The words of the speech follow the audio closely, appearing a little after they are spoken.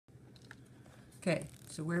Okay,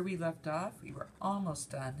 so where we left off, we were almost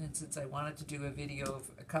done, and since I wanted to do a video of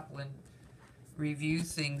a couple and review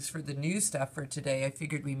things for the new stuff for today, I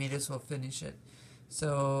figured we may as well finish it.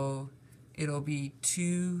 So it'll be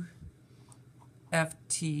 2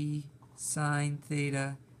 ft sine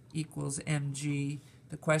theta equals mg.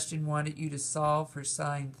 The question wanted you to solve for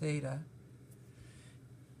sine theta.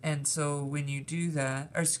 And so when you do that,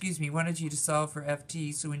 or excuse me, wanted you to solve for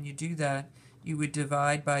ft, so when you do that, you would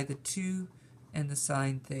divide by the 2 and the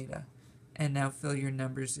sine theta. And now fill your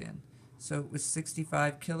numbers in. So it was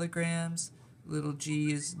 65 kilograms, little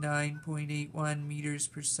g is 9.81 meters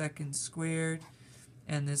per second squared,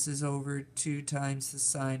 and this is over 2 times the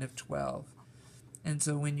sine of 12. And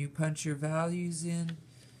so when you punch your values in,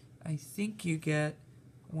 I think you get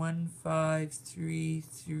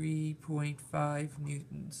 1533.5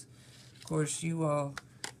 newtons. Of course, you all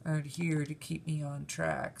aren't here to keep me on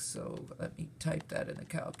track, so let me type that in the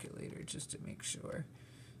calculator just to make sure.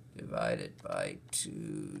 Divided by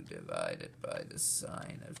 2, divided by the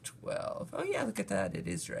sine of 12. Oh yeah, look at that, it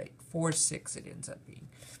is right. 4/6 it ends up being.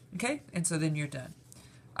 Okay, and so then you're done.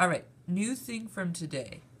 All right, new thing from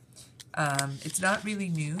today. It's not really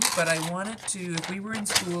new, but I wanted to, if we were in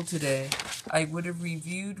school today, I would have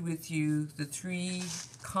reviewed with you the 3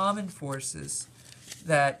 common forces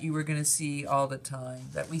that you were going to see all the time,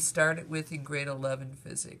 that we started with in grade 11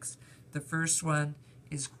 physics. The first one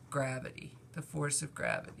is gravity, the force of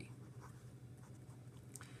gravity.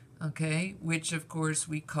 Okay, which of course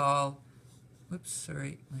we call, whoops,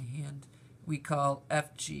 sorry, my hand, we call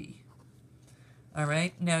Fg. All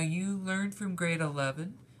right, now you learned from grade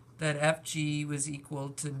 11 that Fg was equal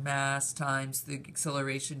to mass times the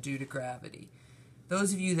acceleration due to gravity.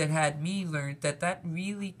 Those of you that had me learned that that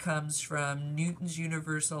really comes from Newton's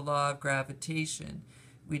universal law of gravitation,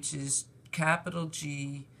 which is capital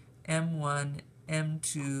G m1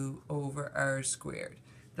 m2 over r squared.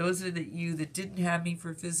 Those of you that didn't have me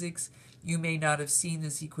for physics, you may not have seen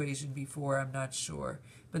this equation before, I'm not sure.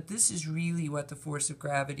 But this is really what the force of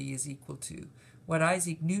gravity is equal to. What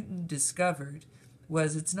Isaac Newton discovered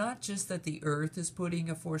was it's not just that the Earth is putting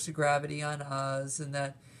a force of gravity on us and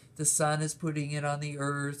that the sun is putting it on the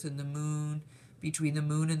Earth and the moon, between the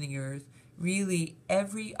moon and the Earth. Really,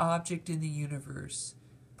 every object in the universe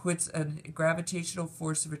puts a gravitational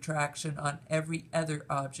force of attraction on every other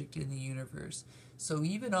object in the universe. So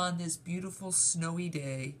even on this beautiful snowy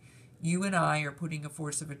day, you and I are putting a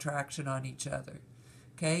force of attraction on each other.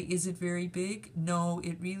 Okay, is it very big? No,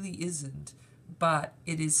 it really isn't, but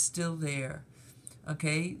it is still there.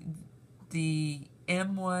 Okay, the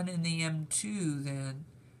m1 and the m2 then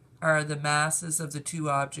are the masses of the 2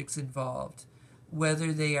 objects involved,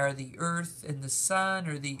 whether they are the Earth and the sun,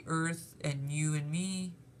 or the Earth and you and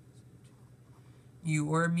me, you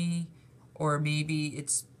or me, or maybe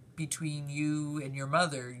it's between you and your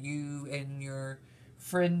mother, you and your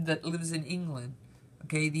friend that lives in England.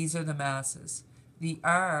 Okay, these are the masses. The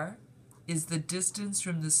r is the distance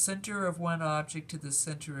from the center of one object to the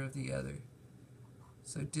center of the other.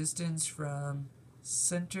 So distance from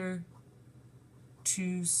center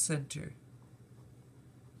to center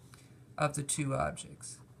of the 2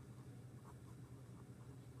 objects.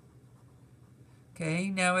 Okay,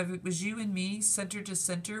 now if it was you and me, center to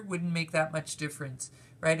center wouldn't make that much difference,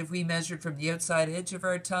 right? If we measured from the outside edge of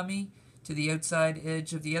our tummy to the outside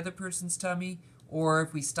edge of the other person's tummy, or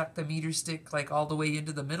if we stuck the meter stick like all the way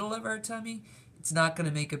into the middle of our tummy, it's not going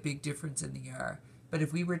to make a big difference in the R. But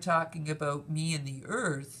if we were talking about me and the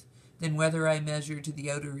Earth, then whether I measure to the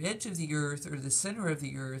outer edge of the Earth or the center of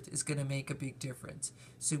the Earth is going to make a big difference.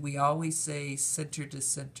 So we always say center to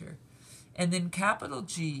center. And then capital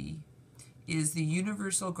G is the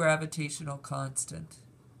universal gravitational constant.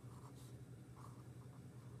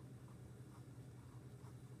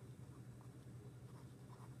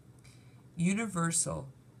 Universal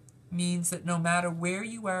means that no matter where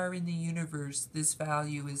you are in the universe, this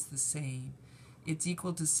value is the same. It's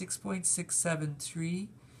equal to 6.673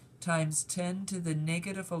 times 10 to the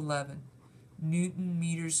negative 11 Newton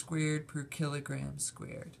meters squared per kilogram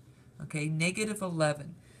squared. Okay, negative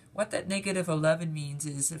 11. What that negative 11 means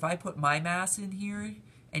is if I put my mass in here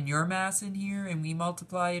and your mass in here and we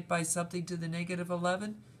multiply it by something to the negative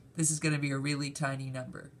 11, this is going to be a really tiny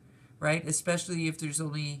number, right? Especially if there's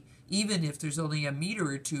only, even if there's only a meter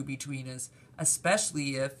or 2 between us,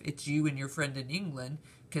 especially if it's you and your friend in England,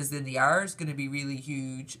 because then the R is going to be really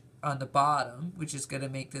huge on the bottom, which is going to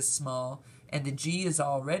make this small, and the G is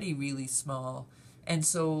already really small, and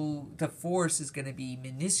so the force is going to be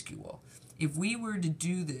minuscule. If we were to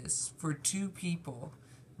do this for 2 people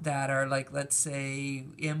that are like, let's say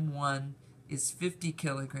M1 is 50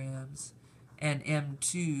 kilograms and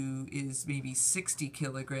M2 is maybe 60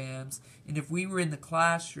 kilograms. And if we were in the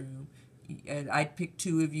classroom, I'd pick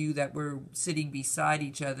two of you that were sitting beside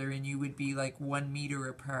each other, and you would be like 1 meter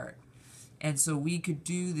apart. And so we could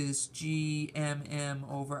do this GMM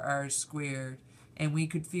over R squared, and we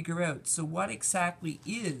could figure out, so what exactly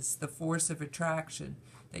is the force of attraction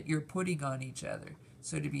that you're putting on each other?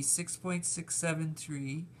 So to be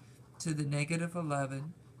 6.673 to the negative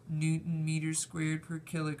 11 Newton meters squared per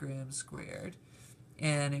kilogram squared,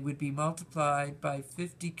 and it would be multiplied by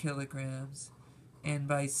 50 kilograms and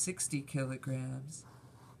by 60 kilograms,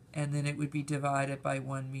 and then it would be divided by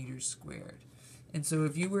 1 meter squared. And so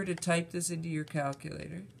if you were to type this into your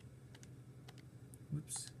calculator,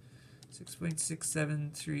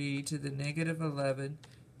 6.673 to the negative 11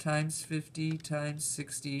 times 50 times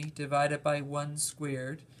 60 divided by 1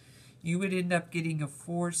 squared, you would end up getting a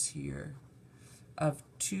force here of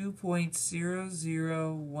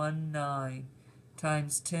 2.0019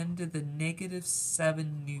 times 10 to the negative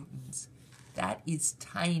 7 newtons. That is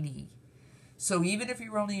tiny. So even if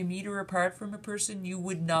you were only a meter apart from a person, you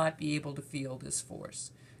would not be able to feel this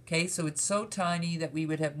force. Okay, so it's so tiny that we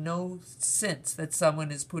would have no sense that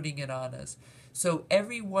someone is putting it on us. So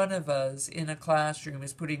every one of us in a classroom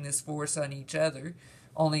is putting this force on each other,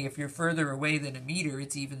 only if you're further away than a meter,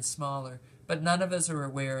 it's even smaller. But none of us are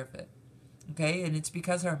aware of it. Okay, and it's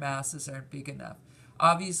because our masses aren't big enough.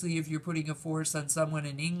 Obviously, if you're putting a force on someone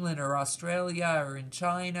in England or Australia or in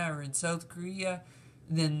China or in South Korea,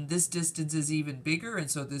 then this distance is even bigger,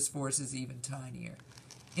 and so this force is even tinier.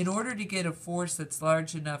 In order to get a force that's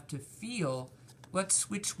large enough to feel, let's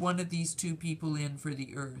switch one of these two people in for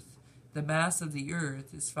the Earth. The mass of the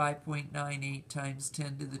Earth is 5.98 times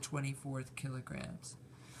 10 to the 24th kilograms.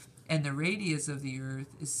 And the radius of the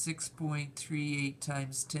Earth is 6.38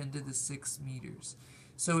 times 10 to the 6 meters.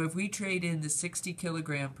 So if we trade in the 60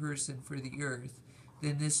 kilogram person for the Earth,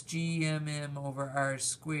 then this GMM over R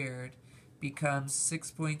squared becomes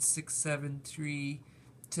 6.673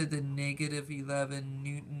 to the negative 11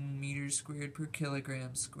 Newton meters squared per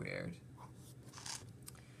kilogram squared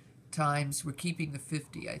times, we're keeping the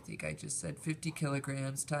 50, I think I just said 50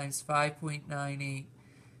 kilograms times 5.98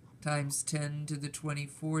 times 10 to the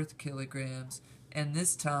 24th kilograms, and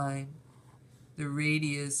this time the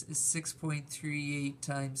radius is 6.38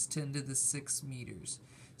 times 10 to the 6 meters.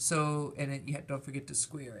 So, and don't forget to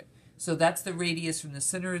square it. So that's the radius from the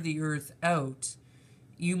center of the Earth out.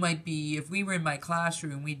 You might be, if we were in my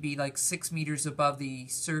classroom, we'd be like 6 meters above the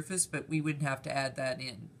surface, but we wouldn't have to add that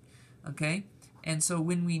in. Okay? And so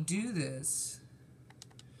when we do this,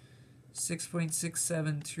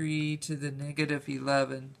 6.673 to the negative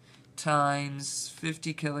 11 times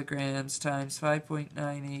 50 kilograms times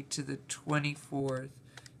 5.98 to the 24th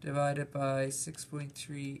divided by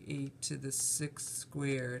 6.38 to the 6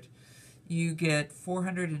 squared, you get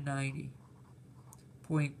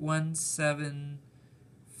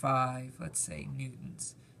 490.175, let's say,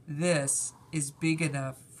 newtons. This is big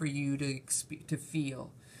enough for you to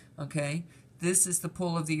feel, okay? This is the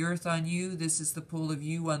pull of the Earth on you. This is the pull of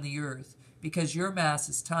you on the Earth. Because your mass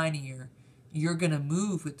is tinier, you're going to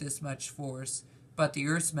move with this much force, but the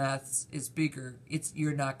Earth's mass is bigger.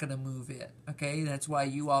 You're not going to move it, okay? That's why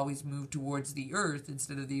you always move towards the Earth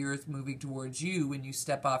instead of the Earth moving towards you when you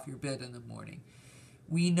step off your bed in the morning.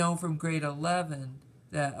 We know from grade 11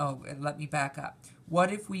 that, let me back up.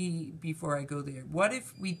 What if we, before I go there, what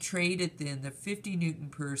if we traded then the 50 Newton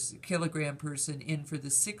per kilogram person in for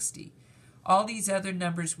the 60? All these other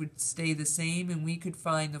numbers would stay the same, and we could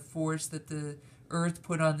find the force that the Earth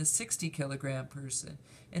put on the 60 kilogram person.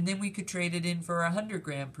 And then we could trade it in for a 100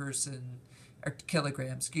 gram person, or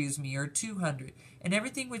kilogram, excuse me, or 200. And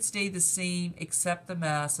everything would stay the same except the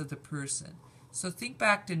mass of the person. So think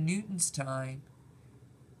back to Newton's time.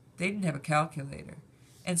 They didn't have a calculator.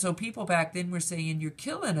 And so people back then were saying, you're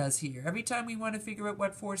killing us here. Every time we want to figure out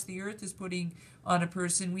what force the Earth is putting on a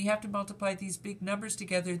person, we have to multiply these big numbers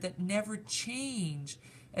together that never change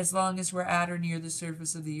as long as we're at or near the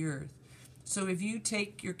surface of the Earth. So if you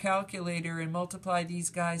take your calculator and multiply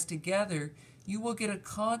these guys together, you will get a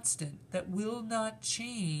constant that will not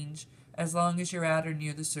change as long as you're at or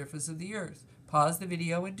near the surface of the Earth. Pause the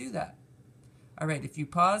video and do that. All right, if you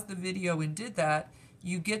pause the video and did that,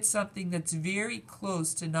 you get something that's very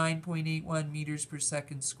close to 9.81 meters per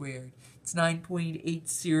second squared. It's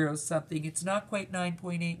 9.80 something. It's not quite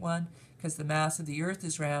 9.81 because the mass of the Earth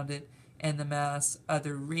is rounded and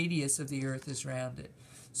the radius of the Earth is rounded.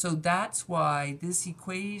 So that's why this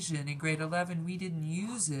equation in grade 11, we didn't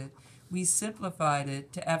use it. We simplified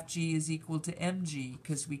it to Fg is equal to mg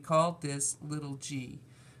because we called this little g.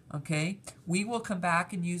 Okay, we will come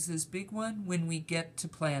back and use this big one when we get to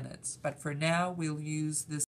planets, but for now we'll use this